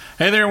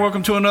Hey there, and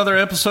welcome to another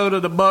episode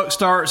of The Buck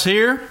Starts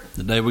Here.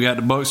 Today we got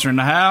the Buckster in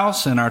the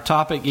house, and our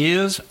topic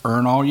is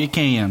Earn All You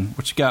Can.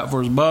 What you got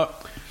for us,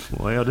 Buck?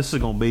 Well, this is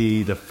going to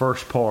be the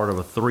first part of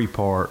a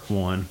three-part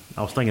one.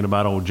 I was thinking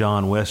about old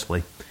John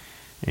Wesley,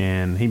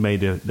 and he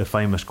made the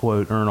famous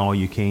quote, earn all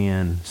you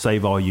can,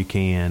 save all you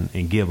can,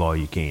 and give all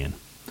you can.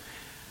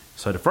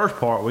 So the first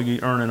part, we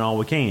get earning all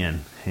we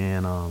can.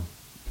 And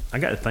I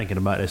got to thinking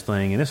about this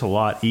thing, and it's a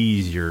lot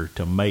easier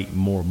to make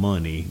more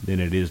money than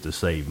it is to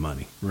save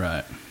money.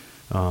 Right.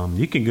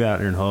 You can go out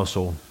there and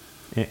hustle.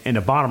 And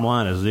the bottom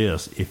line is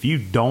this. If you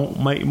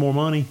don't make more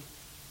money,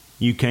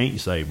 you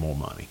can't save more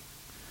money.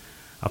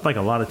 I think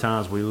a lot of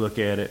times we look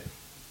at it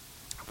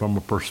from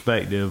a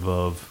perspective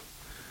of,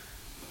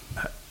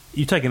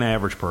 you take an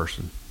average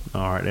person,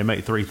 all right, they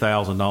make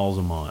 $3,000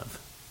 a month.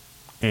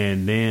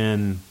 And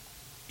then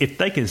if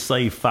they can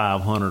save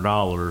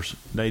 $500,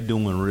 they're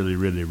doing really,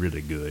 really, really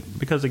good.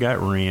 Because they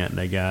got rent,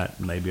 they got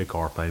maybe a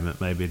car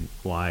payment, maybe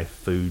life,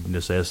 food,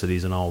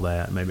 necessities and all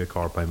that, maybe a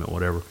car payment,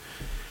 whatever.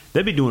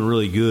 They'd be doing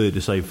really good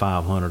to save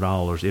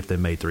 $500 if they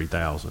made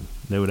 $3,000.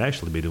 They would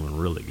actually be doing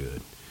really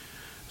good.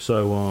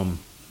 So,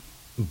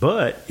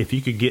 but if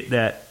you could get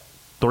that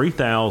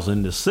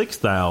 $3,000 to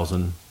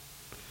 $6,000,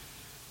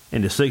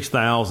 and the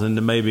 $6,000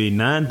 to maybe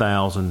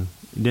 $9,000,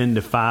 then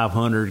the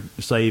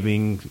 500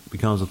 saving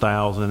becomes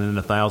 1,000, and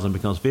 1,000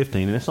 becomes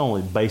 15. And it's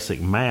only basic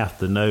math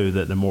to know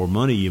that the more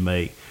money you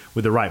make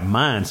with the right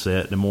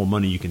mindset, the more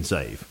money you can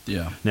save.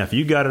 Yeah. Now, if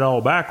you got it all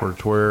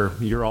backwards, where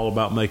you're all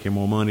about making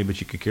more money,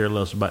 but you could care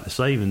less about the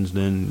savings,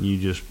 then you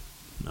just,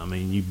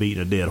 you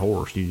beating a dead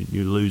horse.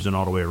 You're losing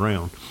all the way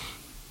around.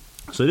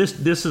 So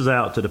this is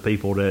out to the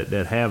people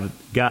that have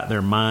got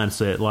their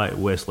mindset, like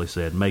Wesley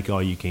said, make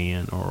all you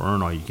can or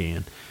earn all you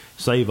can,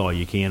 save all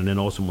you can, and then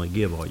ultimately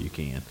give all you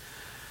can.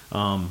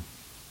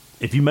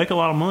 If you make a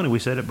lot of money, we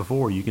said it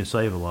before, you can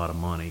save a lot of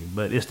money.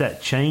 But it's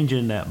that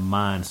changing that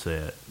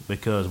mindset,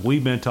 because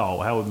we've been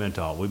taught, how we've been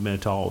taught? We've been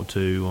taught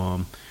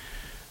to,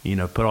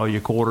 put all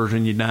your quarters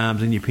and your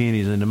dimes and your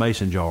pennies in the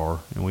mason jar.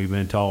 And we've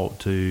been taught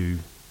to,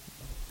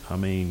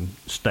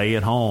 stay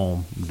at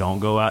home. Don't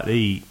go out to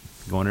eat.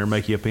 Go in there and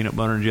make you a peanut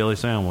butter and jelly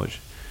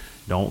sandwich.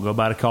 Don't go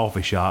by the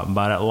coffee shop and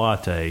buy that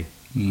latte.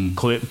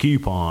 Clip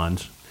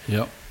coupons.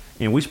 Yep.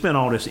 And we spend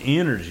all this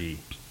energy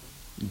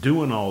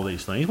doing all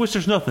these things, which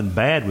there's nothing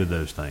bad with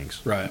those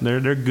things. Right.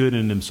 They're good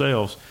in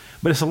themselves.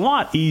 But it's a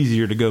lot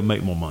easier to go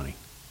make more money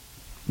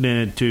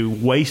than to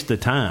waste the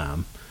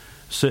time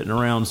sitting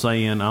around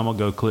saying, I'm going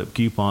to go clip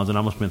coupons and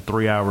I'm going to spend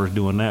 3 hours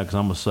doing that because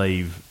I'm going to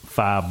save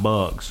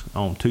 $5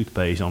 on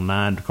toothpaste, on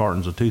 9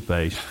 cartons of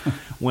toothpaste,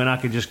 when I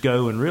could just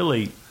go and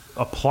really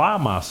apply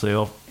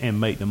myself and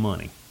make the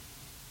money.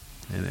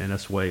 And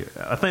that's the way,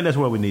 I think that's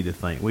what we need to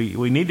think.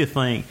 We need to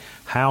think,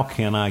 how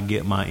can I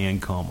get my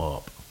income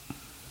up?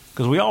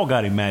 Because we all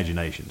got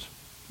imaginations.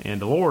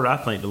 And I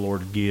think the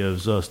Lord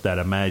gives us that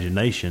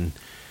imagination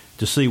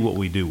to see what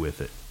we do with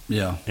it.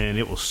 Yeah. And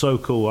it was so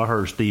cool. I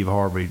heard Steve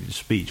Harvey's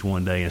speech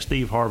one day, and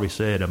Steve Harvey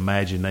said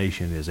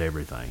imagination is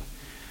everything.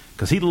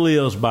 Because he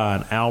lives by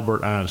an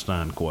Albert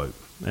Einstein quote.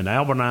 And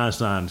Albert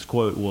Einstein's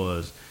quote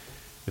was,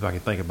 if I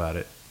can think about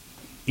it,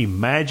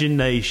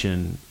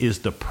 imagination is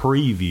the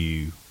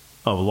preview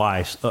of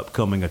life's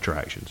upcoming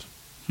attractions.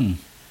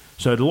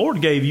 So the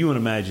Lord gave you an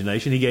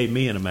imagination. He gave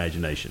me an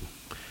imagination.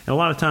 And a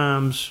lot of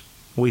times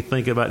we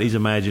think about these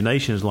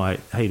imaginations like,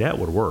 hey, that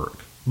would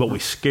work. But we're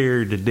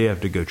scared to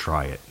death to go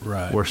try it.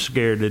 Right. We're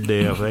scared to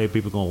death. Hey,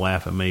 people are going to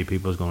laugh at me.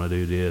 People's going to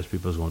do this.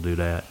 People's going to do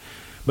that.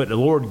 But the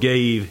Lord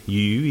gave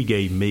you, He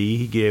gave me,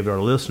 He gave our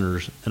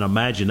listeners an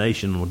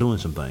imagination on doing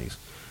some things.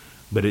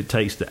 But it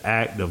takes the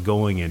act of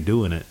going and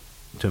doing it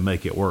to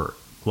make it work.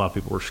 A lot of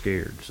people are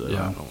scared. So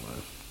Yeah. I don't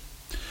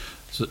know.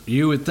 So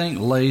you would think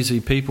lazy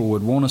people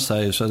would want to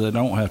save so they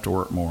don't have to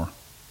work more.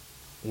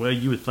 Well,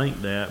 you would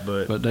think that,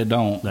 but they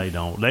don't. They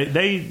don't.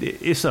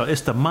 It's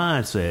the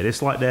mindset.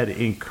 It's like that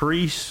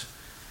increase.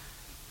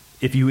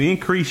 If you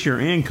increase your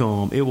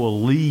income, it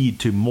will lead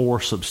to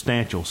more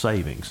substantial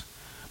savings.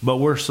 But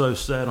we're so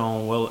set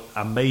on, well,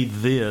 I made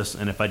this,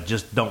 and if I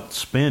just don't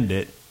spend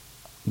it,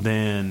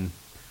 then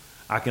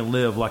I can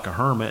live like a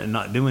hermit and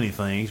not do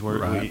anything. Where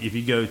Right. If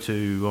you go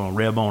to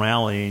Redbone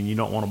Alley and you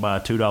don't want to buy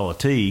a $2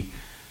 tea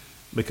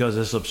because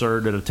it's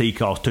absurd that a tea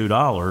costs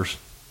 $2,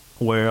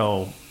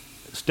 well,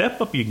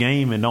 step up your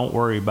game and don't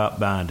worry about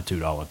buying the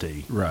 $2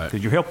 tea. Right.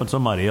 Because you're helping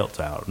somebody else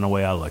out, in the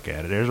way I look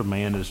at it. There's a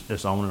man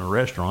that's owning a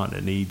restaurant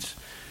that needs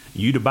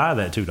you to buy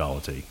that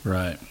 $2 tea.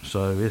 Right.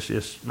 So it's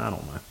I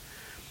don't know.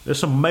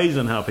 It's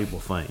amazing how people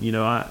think.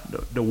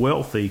 The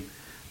wealthy,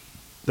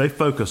 they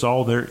focus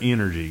all their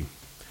energy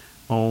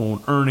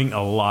on earning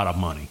a lot of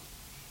money.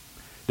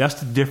 That's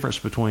the difference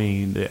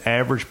between the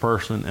average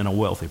person and a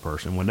wealthy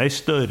person. When they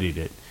studied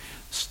it,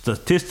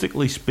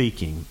 statistically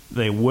speaking,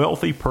 the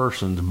wealthy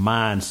person's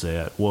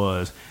mindset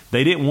was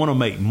they didn't want to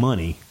make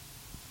money.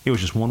 It was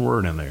just one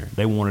word in there.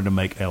 They wanted to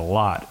make a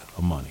lot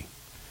of money.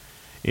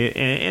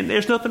 And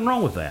there's nothing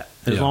wrong with that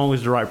as long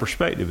as the right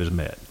perspective is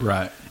met.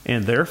 Right.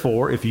 And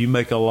therefore, if you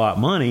make a lot of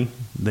money,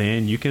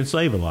 then you can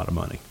save a lot of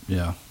money.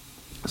 Yeah.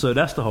 So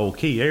that's the whole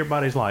key.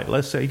 Everybody's like,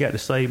 let's say you got to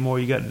save more,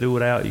 you got to do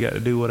it out, you got to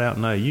do it out.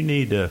 No, you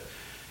need to.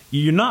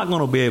 You're not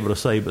going to be able to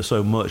save but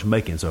so much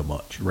making so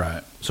much.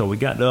 Right. So we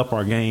got to up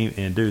our game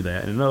and do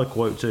that. And another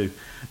quote too: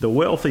 the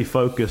wealthy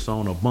focus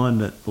on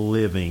abundant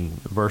living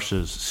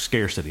versus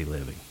scarcity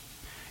living.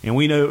 And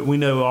we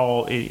know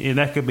all, and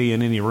that could be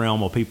in any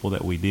realm of people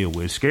that we deal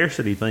with.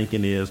 Scarcity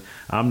thinking is,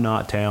 I'm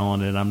not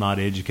talented, I'm not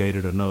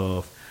educated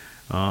enough,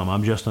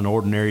 I'm just an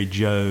ordinary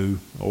Joe,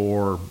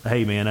 or,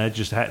 hey, man, I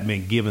just hadn't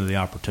been given the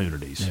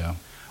opportunities. Yeah.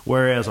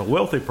 Whereas a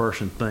wealthy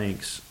person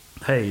thinks,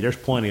 hey, there's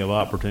plenty of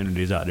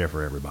opportunities out there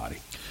for everybody.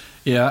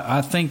 Yeah,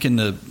 I think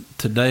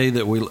today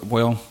that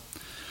well,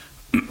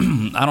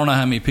 I don't know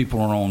how many people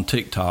are on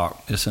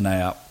TikTok. It's an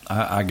app.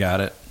 I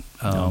got it.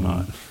 No, I'm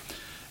not.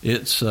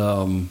 It's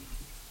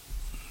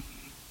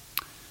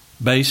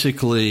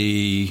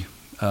basically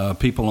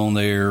people on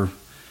there.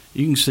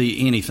 You can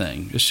see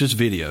anything. It's just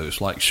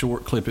videos, like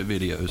short clip it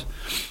videos.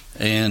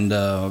 And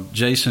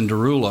Jason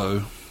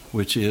Derulo,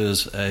 which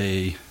is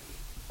I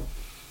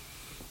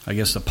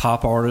guess a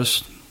pop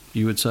artist,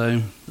 you would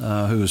say,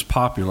 who is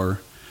popular.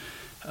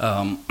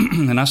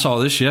 And I saw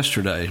this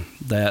yesterday,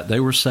 that they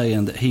were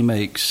saying that he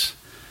makes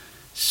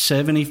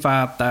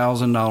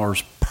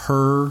 $75,000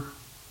 per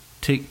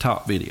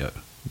TikTok video.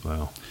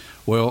 Wow.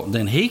 Well,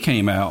 then he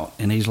came out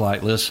and he's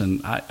like,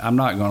 listen, I'm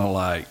not going to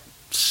like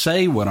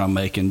say what I'm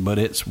making, but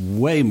it's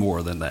way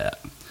more than that.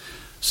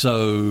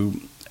 So,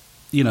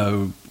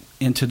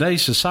 in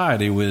today's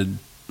society with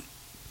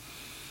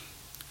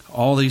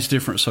all these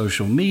different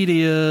social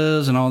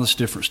medias and all this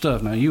different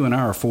stuff. Now, you and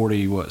I are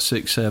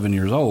 6, 7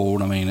 years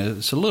old. I mean,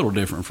 it's a little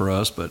different for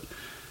us, but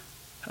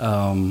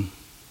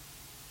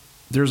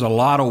there's a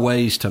lot of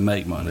ways to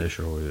make money. There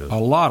sure is. A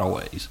lot of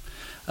ways.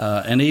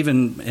 And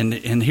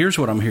here's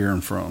what I'm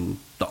hearing from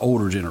the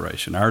older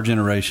generation, our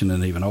generation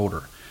and even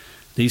older.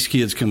 These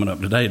kids coming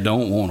up today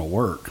don't want to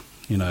work.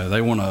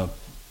 They want to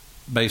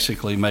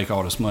basically make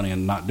all this money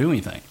and not do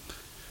anything.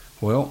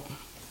 Well,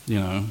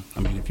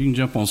 if you can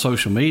jump on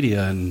social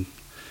media, and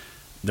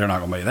they're not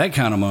going to make that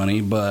kind of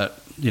money,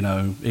 but,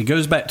 it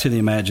goes back to the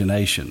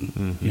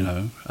imagination,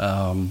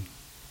 Mm-hmm.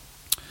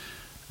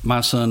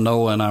 My son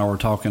Noah and I were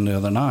talking the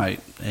other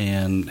night,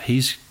 and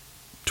he's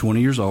 20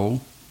 years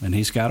old, and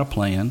he's got a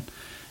plan,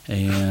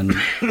 and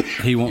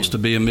he wants to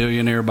be a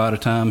millionaire by the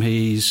time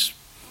he's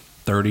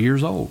 30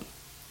 years old.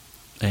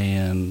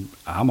 And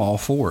I'm all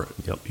for it.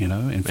 Yep.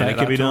 In fact, it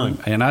can be done.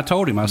 I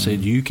told him, I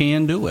said, you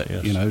can do it.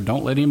 Yes.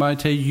 Don't let anybody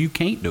tell you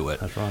can't do it.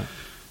 That's right.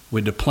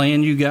 With the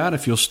plan you got,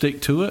 if you'll stick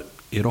to it,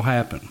 it'll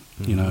happen.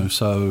 Mm-hmm.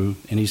 So,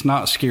 and he's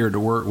not scared to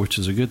work, which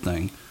is a good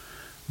thing.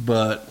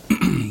 But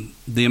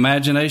the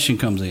imagination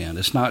comes in.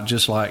 It's not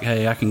just like,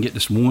 hey, I can get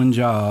this one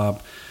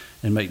job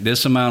and make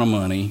this amount of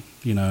money.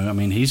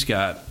 He's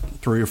got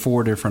 3 or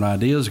 4 different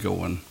ideas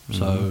going. Mm-hmm.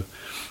 So,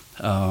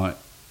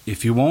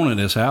 if you want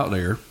it, it's out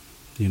there.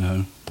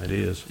 It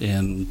is,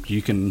 and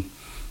you can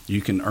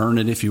earn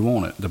it if you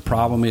want it. The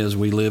problem is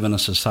we live in a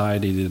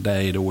society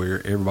today to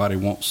where everybody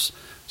wants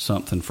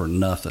something for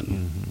nothing,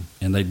 mm-hmm.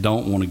 and they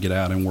don't want to get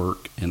out and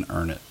work and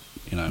earn it.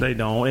 They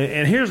don't.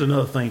 And here's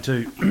another thing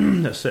too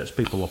that sets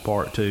people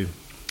apart too.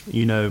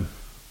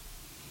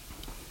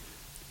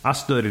 I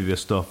study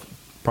this stuff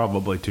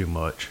probably too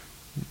much,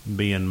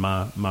 being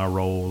my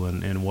role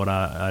and what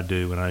I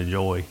do and I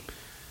enjoy.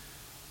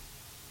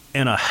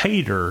 And a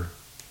hater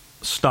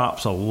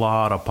stops a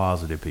lot of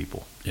positive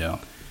people. Yeah.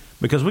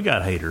 Because we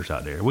got haters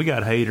out there. We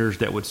got haters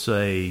that would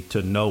say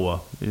to Noah,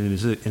 in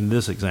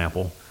this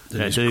example,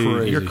 that dude,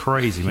 crazy. You're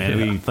crazy, man.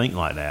 Yeah. You think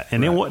like that.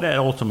 And then what that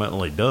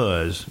ultimately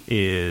does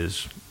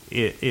is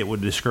it would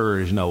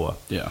discourage Noah.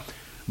 Yeah.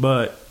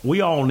 But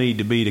we all need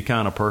to be the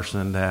kind of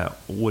person that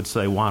would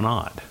say, why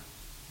not?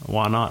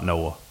 Why not,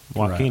 Noah?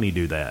 Why can't he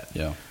do that?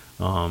 Yeah.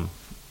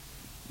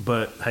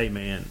 But, hey,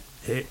 man,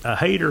 a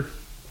hater...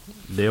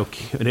 They'll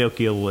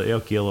kill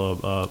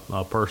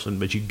a person,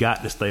 but you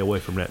got to stay away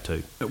from that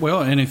too.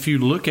 Well, and if you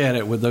look at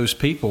it with those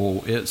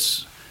people,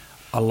 it's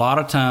a lot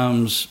of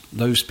times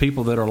those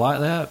people that are like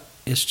that,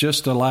 it's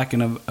just a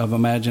lacking of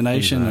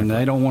imagination, exactly. And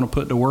they don't want to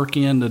put the work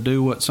in to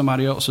do what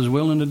somebody else is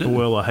willing to do.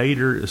 Well, a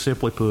hater,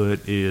 simply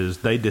put, is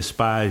they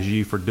despise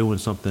you for doing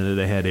something that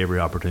they had every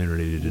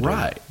opportunity to do.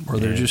 Right, or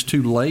they're just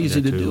too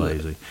lazy to do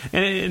it.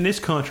 And in this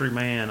country,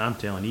 man, I'm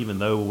telling you, even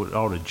though with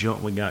all the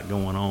junk we got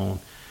going on,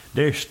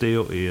 there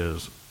still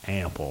is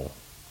ample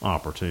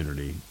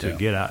opportunity to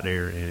get out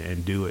there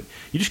and do it.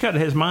 You just got to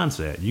have this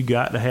mindset. You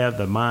got to have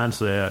the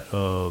mindset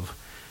of,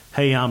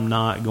 hey, I'm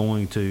not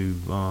going to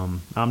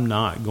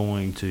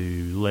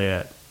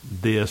let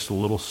this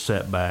little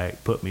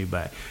setback put me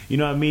back. You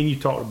know what I mean? You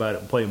talked about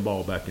it playing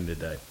ball back in the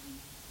day.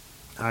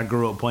 I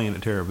grew up playing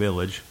at Terra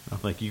Village. I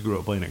think you grew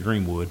up playing at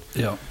Greenwood.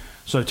 Yeah.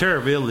 So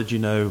Terra Village,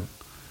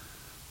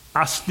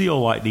 I still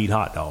like to eat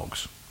hot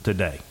dogs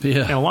today.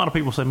 Yeah. And a lot of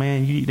people say,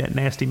 man, you eat that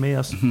nasty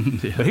mess.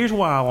 Yeah. But here's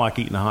why I like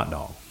eating a hot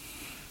dog.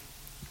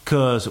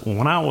 Because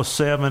when I was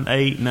 7,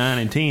 8, 9,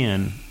 and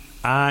 10,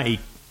 I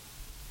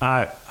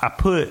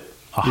put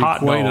a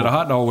hot dog. Equated a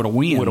hot dog with a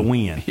win. With a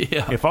win.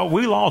 Yeah. If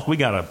we lost, we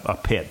got a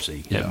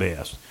Pepsi at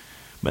best.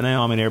 But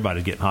now, I mean,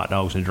 everybody's getting hot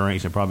dogs and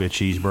drinks and probably a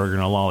cheeseburger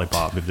and a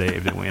lollipop if they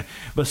win.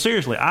 But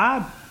seriously,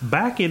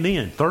 back in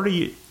then,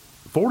 40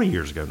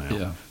 years ago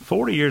now,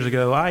 40 years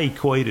ago, I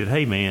equated,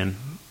 hey, man,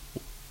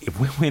 if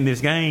we win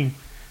this game,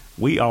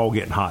 we all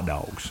getting hot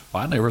dogs.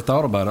 Well, I never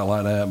thought about it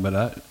like that,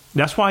 but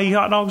that's why I eat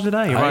hot dogs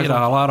today. I ate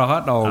a lot of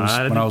hot dogs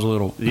when I was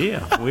little.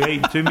 Yeah, we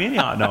ate too many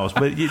hot dogs.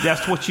 But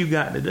that's what you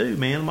got to do,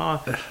 man. My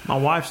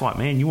wife's like,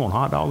 man, you want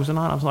hot dogs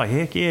tonight? I was like,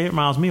 heck yeah, it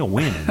reminds me of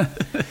winning.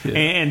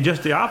 And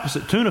just the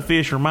opposite, tuna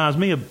fish reminds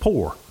me of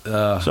poor.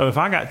 So if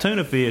I got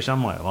tuna fish,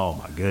 I'm like, oh,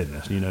 my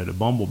goodness. The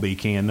bumblebee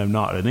can, no,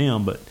 not to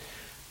them. But,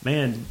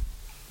 man,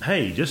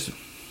 hey, just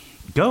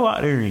go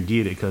out there and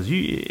get it, because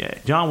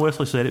John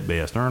Wesley said it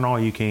best: earn all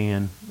you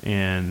can,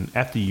 and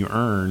after you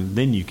earn,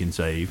 then you can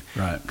save.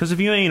 Right. Because if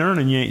you ain't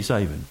earning, you ain't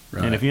saving.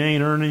 Right. And if you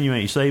ain't earning, you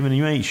ain't saving,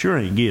 you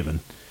ain't giving.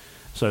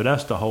 So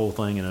that's the whole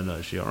thing in a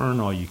nutshell. Earn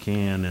all you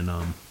can, and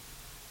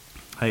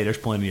hey, there's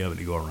plenty of it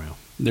to go around.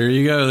 There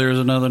you go. There's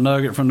another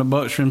nugget from the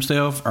Buckster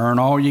himself. Earn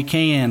all you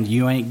can.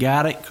 You ain't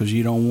got it because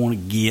you don't want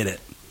to get it.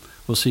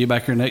 We'll see you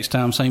back here next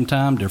time, same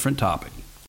time, different topic.